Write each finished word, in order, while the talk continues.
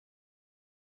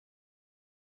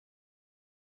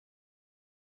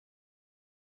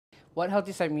What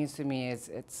Healthy Start means to me is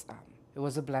it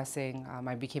was a blessing.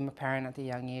 I became a parent at the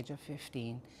young age of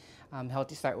 15.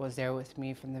 Healthy Start was there with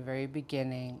me from the very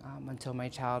beginning until my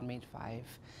child made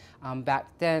 5.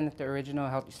 Back then, the original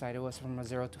Healthy Start, it was from a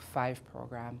 0 to 5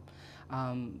 program.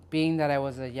 Being that I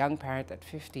was a young parent at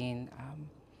 15,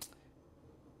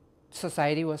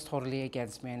 society was totally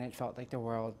against me and it felt like the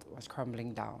world was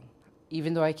crumbling down.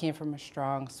 Even though I came from a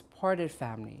strong, supported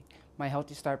family, my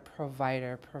Healthy Start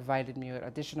provider provided me with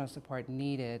additional support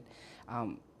needed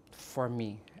for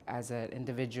me as an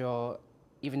individual.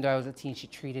 Even though I was a teen, she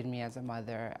treated me as a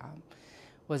mother,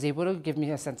 was able to give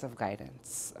me a sense of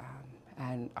guidance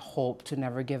and a hope to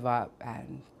never give up,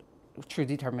 and true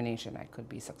determination I could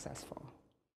be successful.